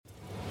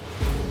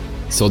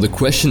So the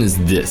question is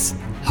this: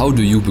 how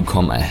do you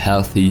become a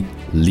healthy,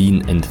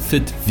 lean and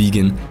fit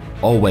vegan,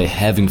 all while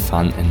having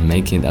fun and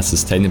making it a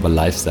sustainable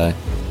lifestyle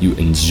you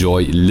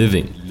enjoy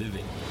living?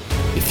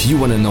 If you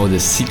want to know the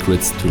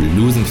secrets to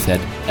losing fat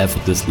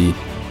effortlessly,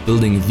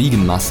 building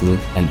vegan muscle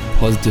and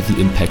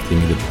positively impacting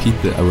the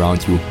people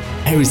around you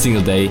every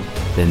single day,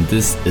 then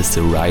this is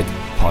the right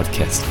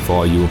podcast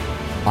for you.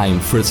 I'm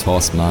Fritz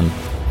Horstmann.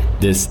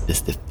 This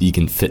is the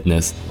Vegan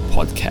Fitness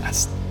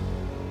Podcast.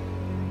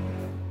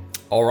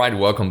 All right,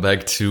 welcome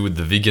back to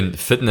the Vegan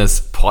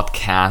Fitness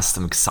Podcast.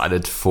 I'm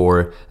excited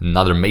for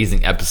another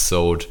amazing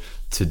episode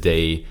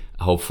today.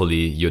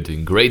 Hopefully you're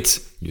doing great,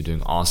 you're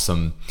doing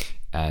awesome,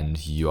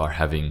 and you are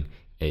having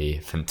a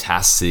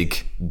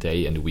fantastic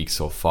day and week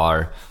so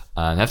far.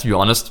 And I have to be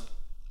honest,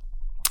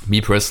 me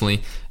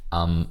personally,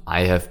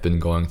 I have been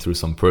going through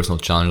some personal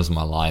challenges in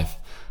my life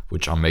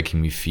which are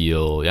making me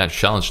feel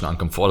challenged and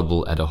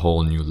uncomfortable at a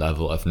whole new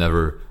level I've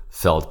never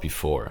felt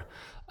before.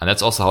 And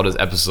that's also how this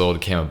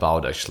episode came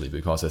about, actually,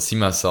 because I see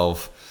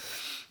myself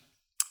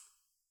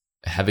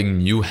having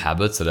new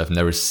habits that I've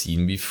never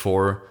seen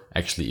before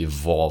actually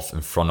evolve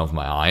in front of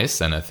my eyes.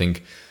 And I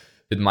think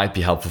it might be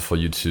helpful for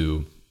you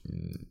to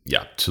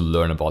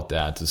learn about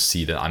that, to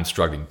see that I'm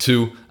struggling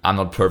too. I'm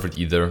not perfect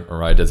either, all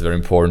right? That's very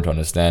important to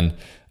understand.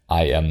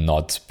 I am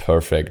not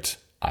perfect.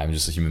 I'm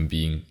just a human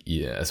being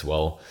as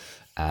well.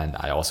 And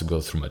I also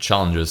go through my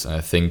challenges. And I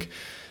think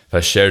if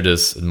I share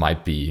this, it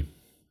might be,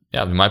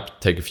 we might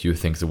take a few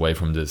things away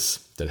from this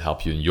that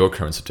help you in your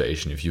current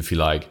situation if you feel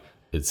like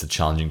it's a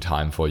challenging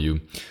time for you.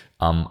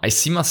 I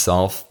see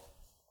myself,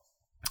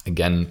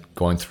 again,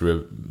 going through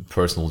a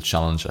personal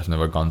challenge I've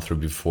never gone through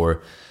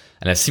before.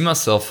 And I see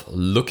myself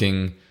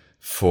looking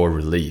for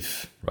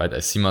relief, right?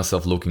 I see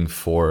myself looking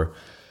for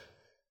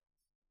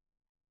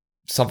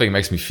something that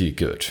makes me feel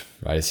good,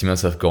 right? I see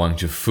myself going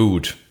to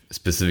food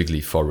specifically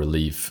for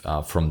relief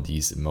from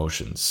these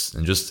emotions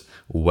and just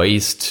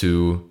ways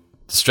to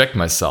distract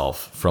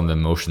myself from the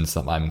emotions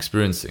that I'm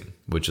experiencing,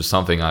 which is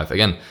something I've,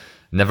 again,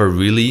 never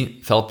really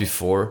felt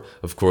before.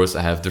 Of course,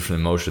 I have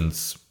different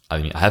emotions.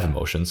 I have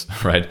emotions,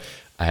 right?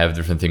 I have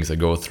different things I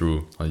go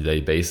through on a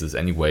daily basis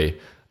anyway,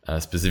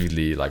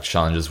 specifically like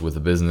challenges with the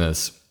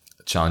business,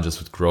 challenges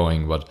with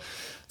growing. But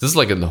this is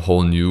like a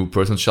whole new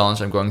personal challenge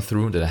I'm going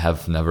through that I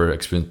have never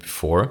experienced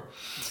before.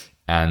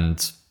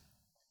 And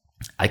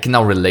I can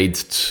now relate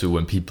to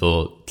when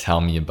people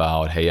tell me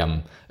about, hey,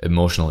 I'm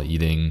emotional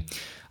eating.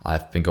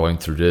 I've been going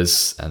through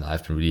this and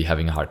I've been really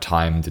having a hard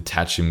time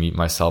detaching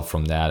myself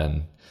from that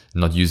and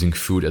not using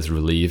food as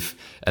relief.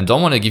 And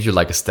don't want to give you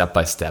like a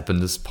step-by-step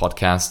in this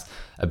podcast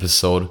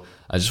episode.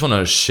 I just want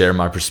to share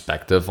my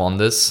perspective on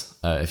this.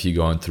 If you're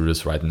going through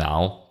this right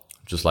now,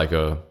 just like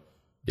a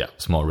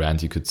small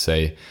rant, you could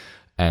say.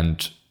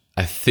 And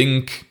I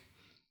think,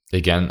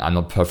 again, I'm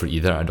not perfect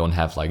either. I don't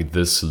have like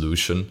this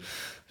solution.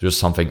 Just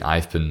something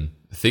I've been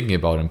thinking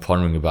about and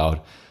pondering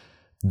about.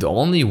 The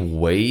only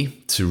way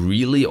to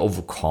really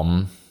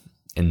overcome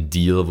and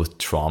deal with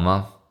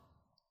trauma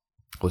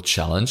or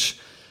challenge,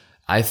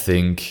 I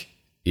think,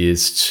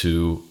 is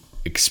to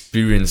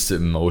experience the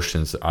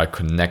emotions that are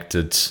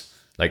connected,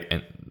 like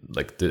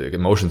the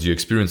emotions you're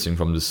experiencing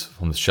from this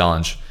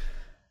challenge,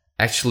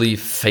 actually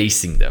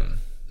facing them,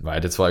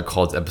 right? That's why I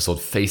call this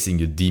episode "Facing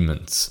Your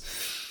Demons,"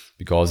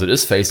 because it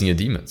is facing your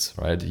demons,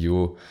 right?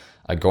 You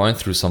are going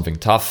through something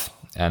tough,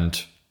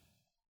 and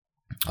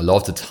a lot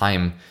of the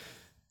time,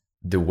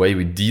 the way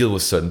we deal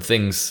with certain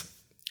things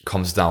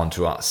comes down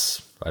to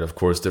us, right? Of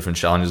course, different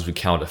challenges we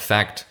cannot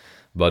affect,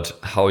 but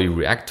how we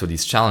react to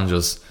these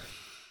challenges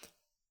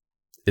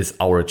is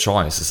our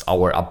choice, is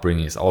our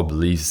upbringing, is our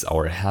beliefs,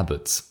 our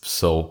habits.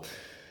 So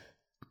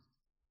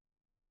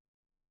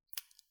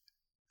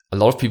a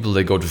lot of people,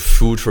 they go to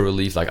food for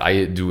relief, like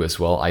I do as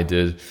well, I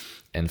did,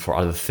 and for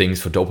other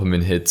things, for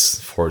dopamine hits,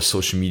 for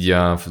social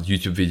media, for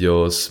YouTube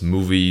videos,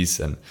 movies,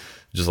 and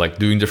just like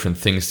doing different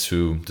things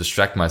to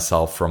distract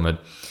myself from it,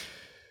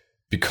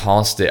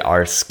 because they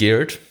are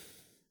scared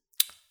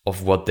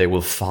of what they will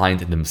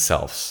find in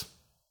themselves.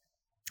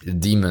 The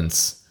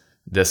demons,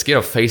 they're scared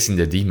of facing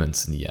their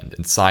demons in the end,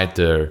 inside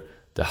their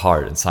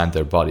heart, inside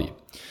their body,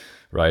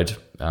 right?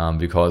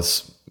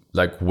 Because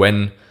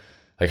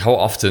how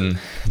often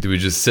do we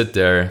just sit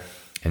there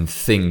and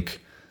think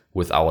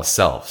with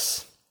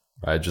ourselves,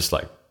 right? Just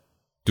like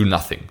do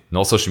nothing.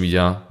 No social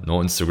media, no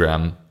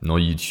Instagram, no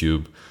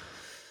YouTube,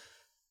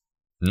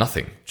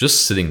 nothing.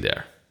 Just sitting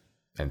there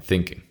and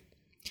thinking.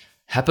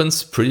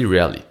 Happens pretty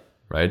rarely,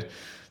 right?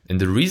 And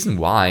the reason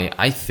why,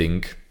 I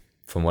think,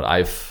 from what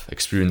I've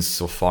experienced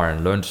so far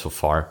and learned so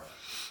far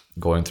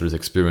going through this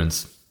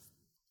experience,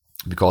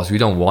 because we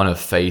don't want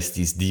to face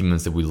these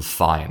demons that we'll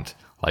find.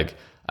 Like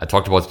I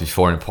talked about this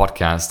before in a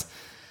podcast,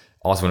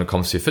 also when it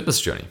comes to your fitness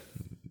journey.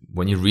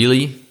 When you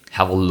really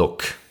have a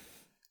look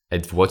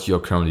at what you're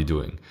currently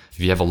doing,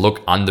 if you have a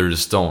look under the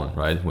stone,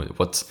 right?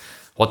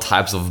 What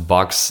types of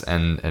bugs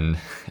and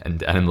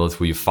animals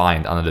will you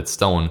find under that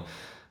stone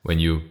when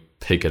you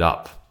pick it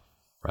up,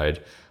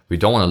 right? We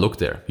don't want to look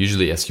there.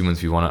 Usually as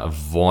humans, we want to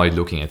avoid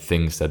looking at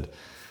things that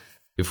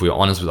if we're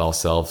honest with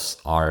ourselves,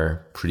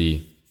 are pretty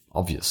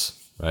obvious,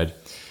 right?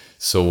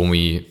 So when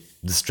we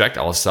distract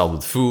ourselves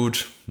with food,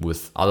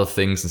 with other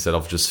things, instead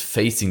of just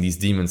facing these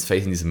demons,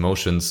 facing these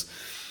emotions,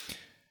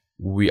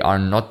 we are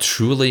not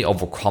truly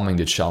overcoming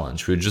the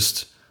challenge. We're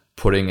just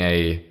putting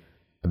a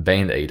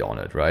band-aid on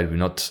it, right? We're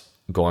not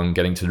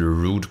getting to the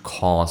root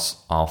cause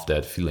of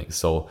that feeling.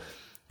 So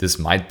this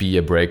might be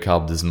a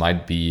breakup, this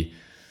might be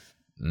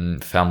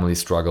family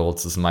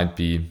struggles, this might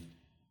be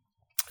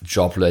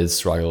job-related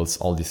struggles,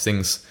 all these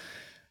things.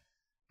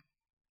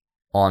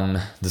 On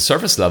the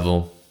surface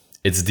level,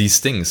 it's these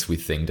things we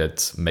think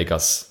that make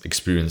us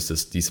experience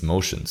these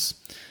emotions.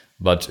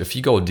 But if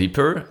you go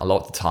deeper, a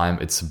lot of the time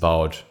it's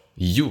about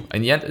you.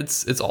 And yet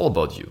it's all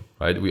about you,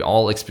 right? We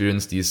all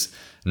experience these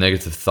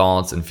negative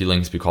thoughts and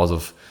feelings because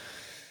of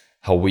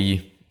how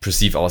we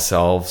perceive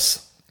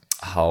ourselves,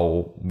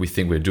 how we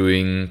think we're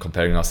doing,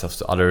 comparing ourselves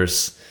to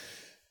others.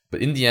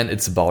 But in the end,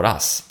 it's about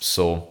us.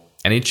 So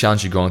any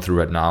challenge you're going through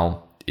right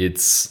now,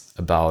 it's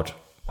about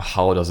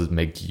how does it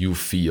make you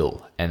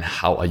feel and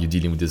how are you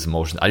dealing with this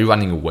emotion? Are you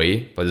running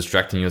away by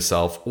distracting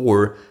yourself,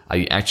 or are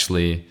you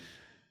actually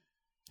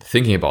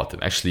thinking about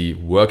them, actually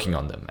working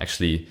on them,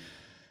 actually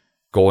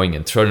going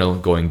internal,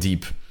 going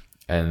deep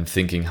and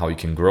thinking how you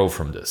can grow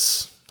from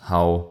this,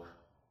 how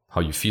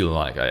you feel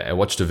like. I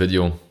watched a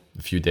video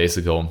a few days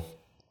ago,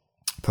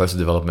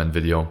 personal development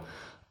video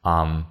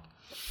from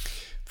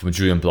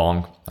Julian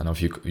Blanc. I don't know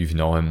if you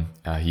know him.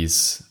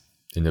 He's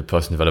in the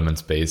personal development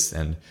space,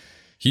 and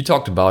he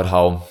talked about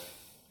how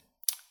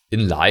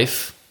in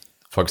life,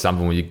 for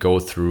example, when you go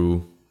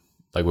through,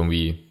 like when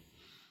we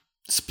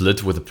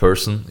split with a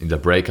person in the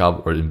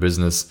breakup or in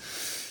business,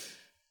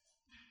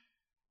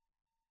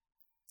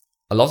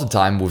 a lot of the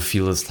time we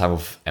feel this type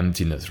of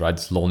emptiness, right?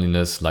 It's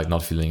loneliness, like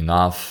not feeling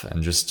enough,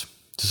 and just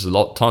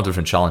ton of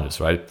different challenges,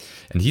 right?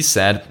 And he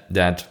said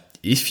that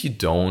if you're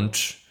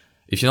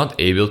not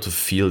able to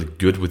feel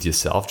good with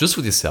yourself,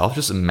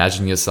 just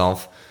imagine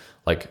yourself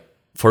like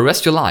for the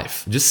rest of your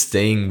life, just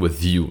staying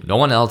with you, no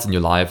one else in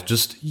your life,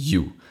 just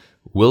you.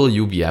 Will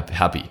you be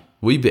happy?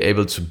 Will you be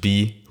able to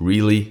be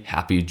really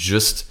happy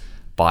just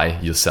by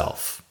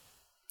yourself?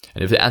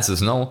 And if the answer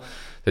is no,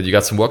 then you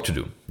got some work to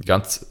do. You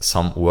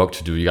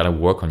got to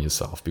work on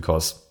yourself,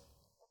 because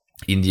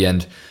in the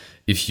end,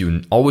 if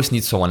you always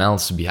need someone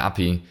else to be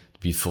happy, to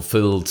be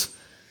fulfilled,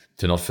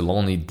 to not feel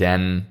lonely,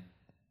 then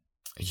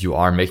you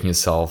are making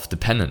yourself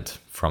dependent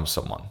from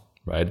someone,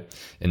 right?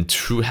 And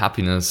true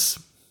happiness,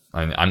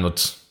 I'm not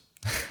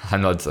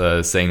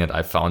saying that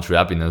I found true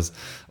happiness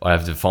or I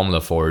have the formula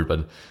for it,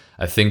 but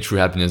I think true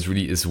happiness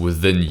really is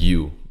within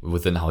you,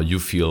 within how you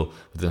feel,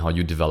 within how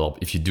you develop.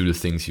 If you do the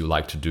things you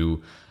like to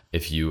do,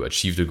 if you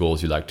achieve the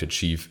goals you like to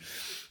achieve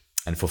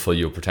and fulfill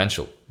your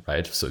potential,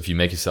 right? So if you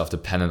make yourself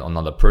dependent on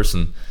another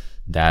person,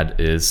 that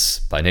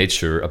is by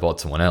nature about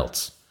someone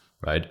else,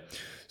 right?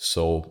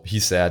 So he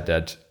said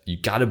that you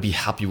gotta be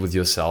happy with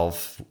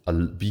yourself,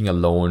 being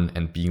alone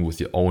and being with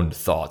your own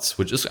thoughts,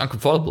 which is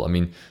uncomfortable. I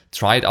mean,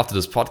 try it after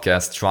this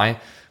podcast. Try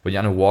when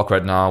you're on a walk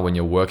right now, when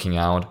you're working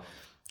out,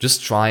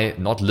 just try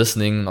not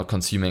listening, not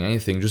consuming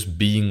anything, just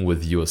being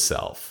with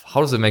yourself.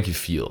 How does it make you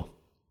feel?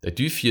 Like,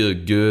 do you feel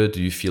good?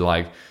 Do you feel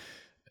like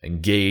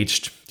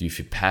engaged? Do you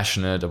feel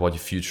passionate about your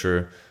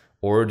future?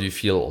 Or do you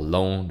feel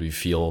alone? Do you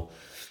feel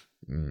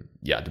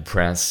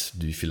depressed?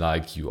 Do you feel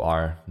like you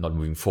are not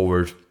moving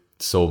forward?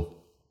 So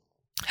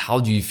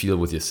how do you feel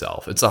with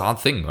yourself? It's a hard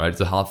thing, right?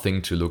 It's a hard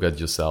thing to look at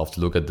yourself,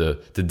 to look at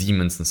the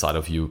demons inside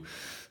of you.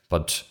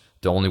 But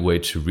the only way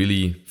to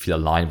really feel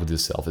aligned with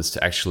yourself is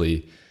to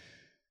actually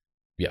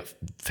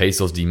face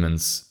those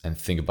demons and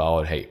think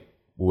about, hey,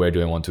 where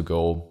do I want to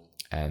go?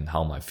 And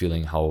how am I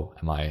feeling? How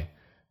am I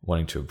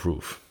wanting to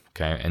improve?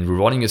 Okay. And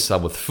rewarding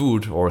yourself with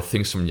food or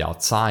things from the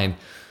outside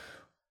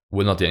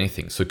will not do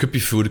anything. So it could be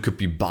food, it could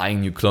be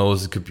buying new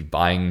clothes, it could be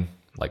buying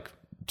like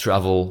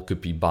travel, it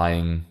could be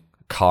buying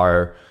a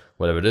car,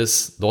 whatever it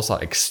is. Those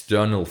are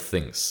external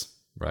things,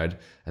 right?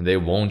 And they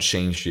won't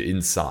change your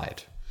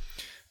inside.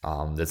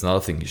 That's another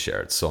thing he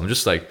shared. So I'm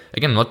just like,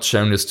 again, I'm not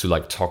sharing this to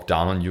like talk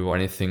down on you or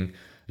anything.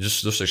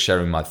 Just like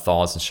sharing my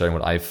thoughts and sharing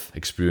what I've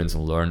experienced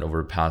and learned over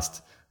the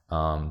past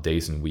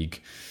days and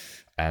week,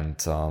 and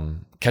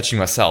catching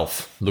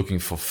myself looking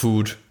for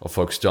food or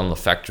for external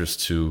factors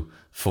to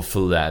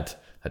fulfill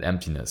that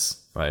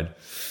emptiness, right?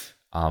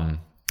 And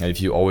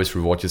if you always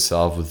reward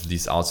yourself with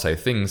these outside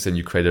things, then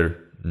you create a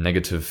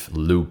negative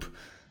loop,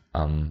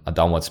 a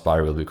downward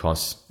spiral,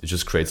 because it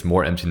just creates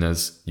more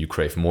emptiness. You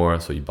crave more,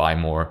 so you buy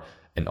more,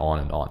 and on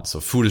and on. So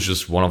food is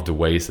just one of the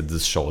ways that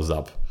this shows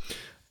up.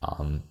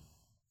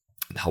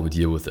 How we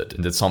deal with it.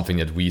 And that's something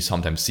that we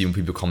sometimes see when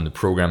people come in the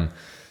program.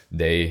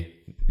 They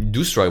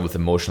do struggle with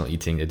emotional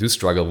eating. They do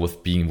struggle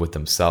with being with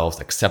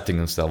themselves, accepting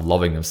themselves,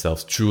 loving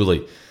themselves,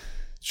 truly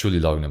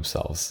loving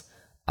themselves.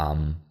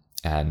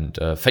 And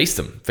face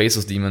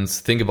those demons,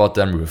 think about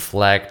them,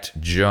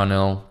 reflect,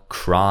 journal,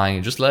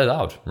 cry, just let it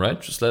out, right?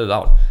 Just let it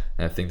out.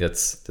 And I think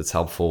that's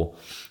helpful.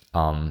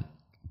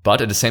 But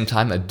at the same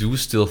time, I do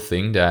still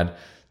think that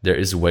there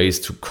is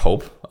ways to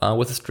cope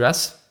with the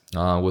stress,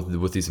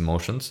 with these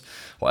emotions.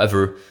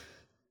 However,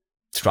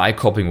 try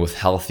coping with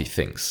healthy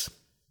things,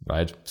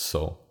 right?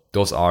 So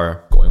those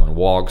are going on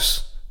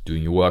walks,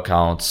 doing your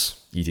workouts,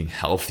 eating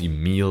healthy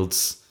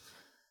meals,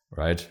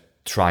 right?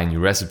 Trying new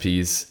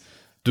recipes,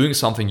 doing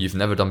something you've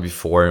never done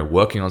before,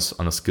 working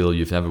on a skill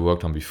you've never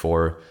worked on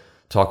before,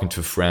 talking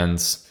to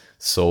friends.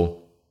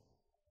 So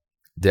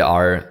there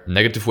are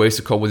negative ways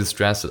to cope with the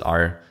stress that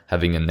are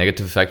having a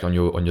negative effect on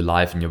your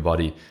life and your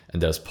body,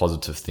 and there's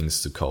positive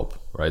things to cope,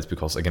 right?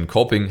 Because again,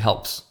 coping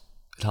helps.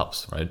 It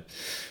helps, right?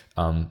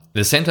 At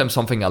the same time,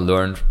 something I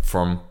learned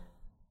from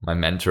my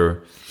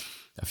mentor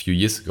a few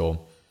years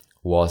ago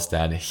was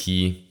that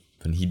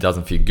when he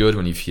doesn't feel good,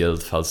 when he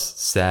feels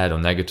sad or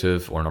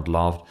negative or not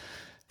loved,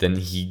 then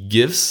he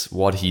gives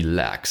what he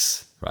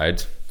lacks,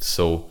 right?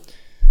 So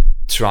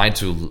try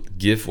to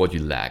give what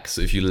you lack.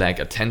 So if you lack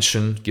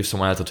attention, give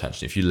someone else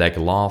attention. If you lack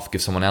love,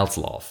 give someone else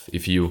love.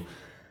 If you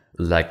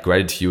lack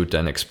gratitude,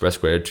 then express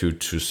gratitude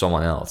to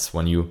someone else.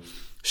 When you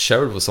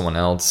share it with someone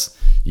else,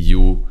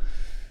 you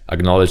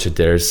acknowledge that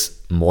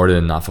there's more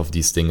than enough of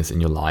these things in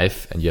your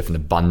life and you have an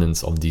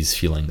abundance of these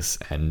feelings,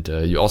 and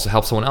you also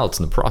help someone else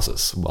in the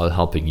process while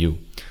helping you.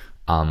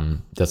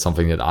 That's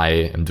something that I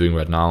am doing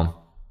right now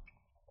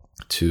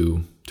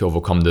to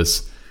overcome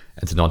this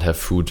and to not have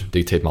food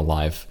dictate my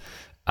life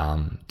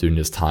during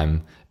this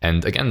time.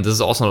 And again, this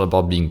is also not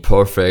about being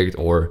perfect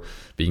or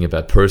being a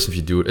bad person if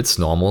you do it. It's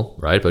normal,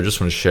 right? But I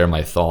just want to share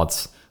my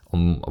thoughts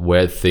on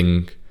where I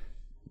think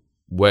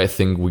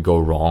we go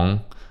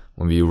wrong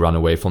when we run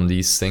away from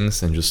these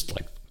things, and just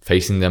like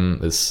facing them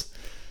is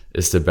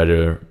the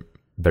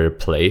better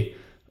play,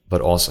 but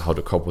also how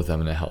to cope with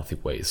them in a healthy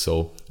way.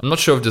 So I'm not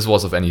sure if this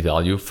was of any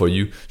value for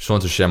you. Just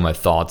wanted to share my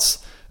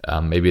thoughts.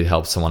 Maybe it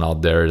helps someone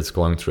out there that's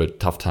going through a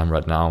tough time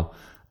right now.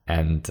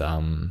 And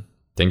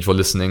thank you for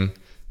listening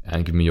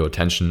and giving me your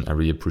attention. I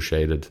really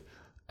appreciate it.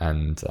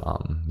 And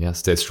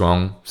stay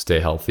strong,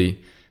 stay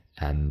healthy,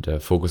 and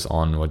focus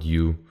on what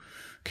you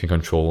can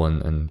control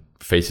and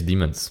face your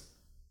demons.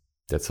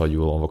 That's how you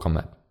will overcome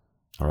that.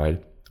 All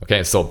right.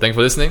 Okay, so thanks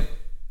for listening.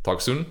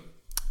 Talk soon.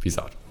 Peace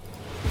out.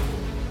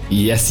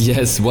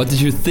 Yes. What did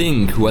you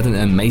think? What an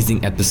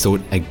amazing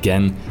episode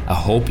again. I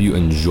hope you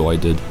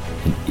enjoyed it.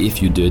 And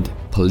if you did,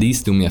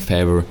 please do me a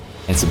favor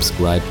and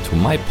subscribe to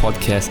my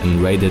podcast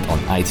and rate it on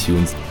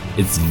iTunes.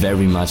 It's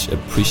very much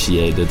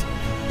appreciated.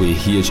 We'll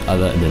hear each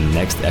other in the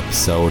next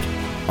episode.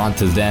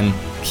 Until then,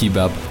 keep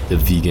up the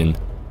vegan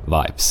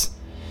vibes.